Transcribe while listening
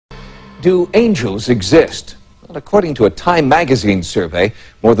Do angels exist? Well, according to a Time magazine survey,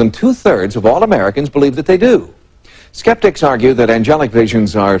 more than 2/3 of all Americans believe that they do. Skeptics argue that angelic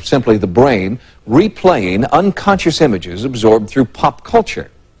visions are simply the brain replaying unconscious images absorbed through pop culture.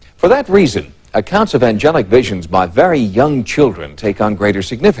 For that reason, accounts of angelic visions by very young children take on greater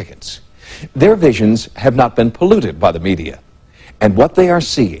significance. Their visions have not been polluted by the media, and what they are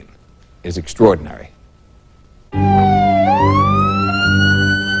seeing is extraordinary.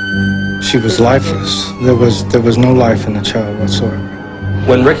 She was lifeless. There was no life in the child whatsoever.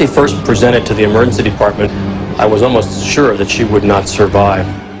 When Ricci first presented to the emergency department, I was almost sure that she would not survive.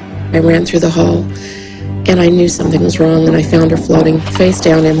 I ran through the hall, and I knew something was wrong, and I found her floating face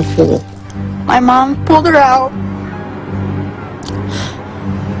down in the pool. My mom pulled her out,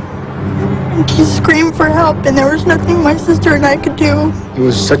 and she screamed for help, and there was nothing my sister and I could do. It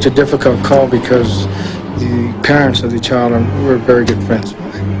was such a difficult call because the parents of the child were very good friends.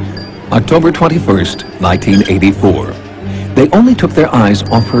 October 21st, 1984. They only took their eyes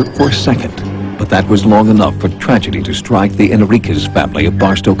off her for a second, but that was long enough for tragedy to strike the Enriquez family of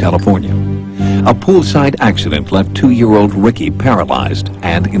Barstow, California. A poolside accident left 2-year-old Ricci paralyzed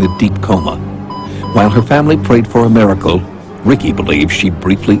and in a deep coma. While her family prayed for a miracle, Ricci believes she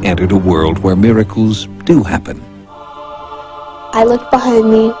briefly entered a world where miracles do happen. I looked behind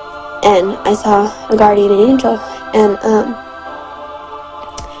me and I saw a guardian angel, and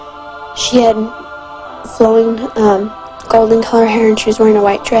she had flowing golden color hair, and she was wearing a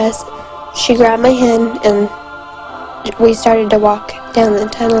white dress. She grabbed my hand and we started to walk down the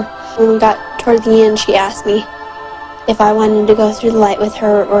tunnel. When we got toward the end, she asked me if I wanted to go through the light with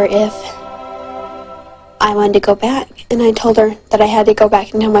her or if I wanted to go back. And I told her that I had to go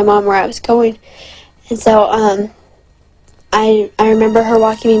back and tell my mom where I was going. And so I remember her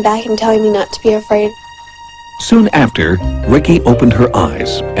walking me back and telling me not to be afraid. Soon after, Ricci opened her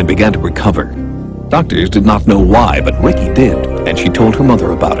eyes and began to recover. Doctors did not know why, but Ricci did, and she told her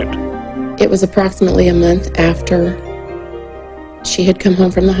mother about it. It was approximately a month after she had come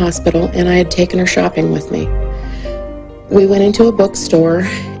home from the hospital, and I had taken her shopping with me. We went into a bookstore,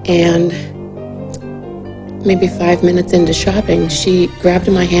 and maybe 5 minutes into shopping, she grabbed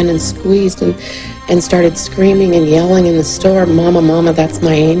my hand and squeezed and started screaming and yelling in the store, "Mama, Mama, that's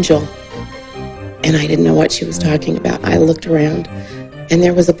my angel." And I didn't know what she was talking about. I looked around, and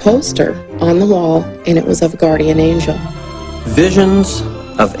there was a poster on the wall, and it was of a guardian angel. Visions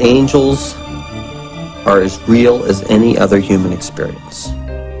of angels are as real as any other human experience.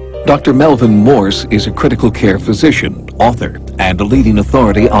 Dr. Melvin Morse is a critical care physician, author, and a leading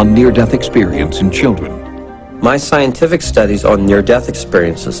authority on near-death experience in children. My scientific studies on near-death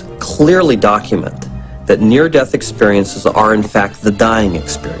experiences clearly document that near-death experiences are in fact the dying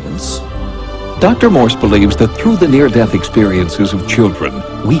experience. Dr. Morse believes that through the near-death experiences of children,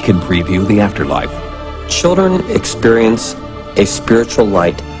 we can preview the afterlife. Children experience a spiritual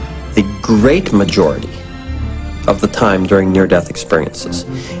light the great majority of the time during near-death experiences.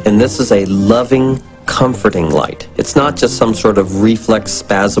 And this is a loving, comforting light. It's not just some sort of reflex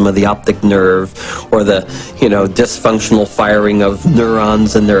spasm of the optic nerve or the, dysfunctional firing of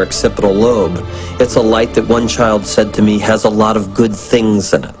neurons in their occipital lobe. It's a light that one child said to me has a lot of good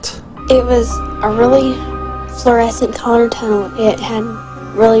things in it. It was a really fluorescent color tunnel. It had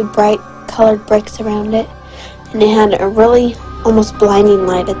really bright colored bricks around it, and it had a really almost blinding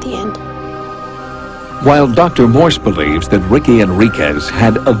light at the end. While Dr. Morse believes that Ricci Enriquez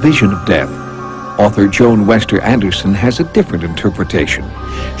had a vision of death, author Joan Wester Anderson has a different interpretation.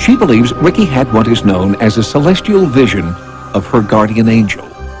 She believes Ricci had what is known as a celestial vision of her guardian angel.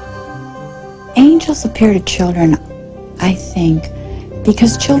 Angels appear to children, I think,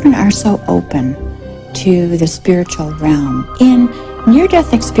 because children are so open to the spiritual realm. In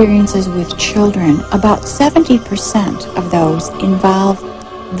near-death experiences with children, about 70% of those involve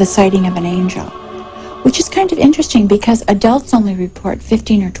the sighting of an angel, which is kind of interesting because adults only report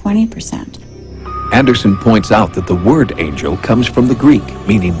 15 or 20%. Anderson points out that the word angel comes from the Greek,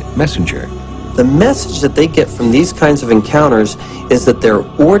 meaning messenger. The message that they get from these kinds of encounters is that their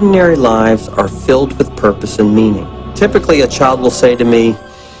ordinary lives are filled with purpose and meaning. Typically, a child will say to me,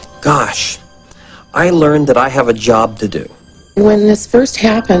 "Gosh, I learned that I have a job to do." When this first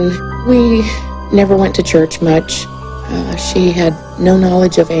happened, we never went to church much. She had no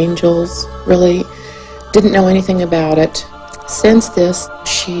knowledge of angels, really didn't know anything about it. Since this,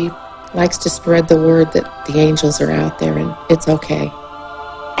 she likes to spread the word that the angels are out there and it's okay.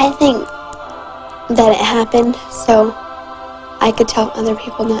 I think that it happened so I could tell other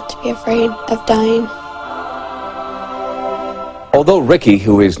people not to be afraid of dying. Although Ricci,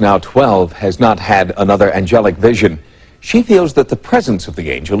 who is now 12, has not had another angelic vision, She feels that the presence of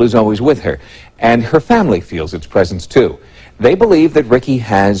the angel is always with her, and her family feels its presence too. They believe that Ricci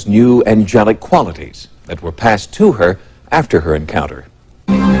has new angelic qualities that were passed to her after her encounter.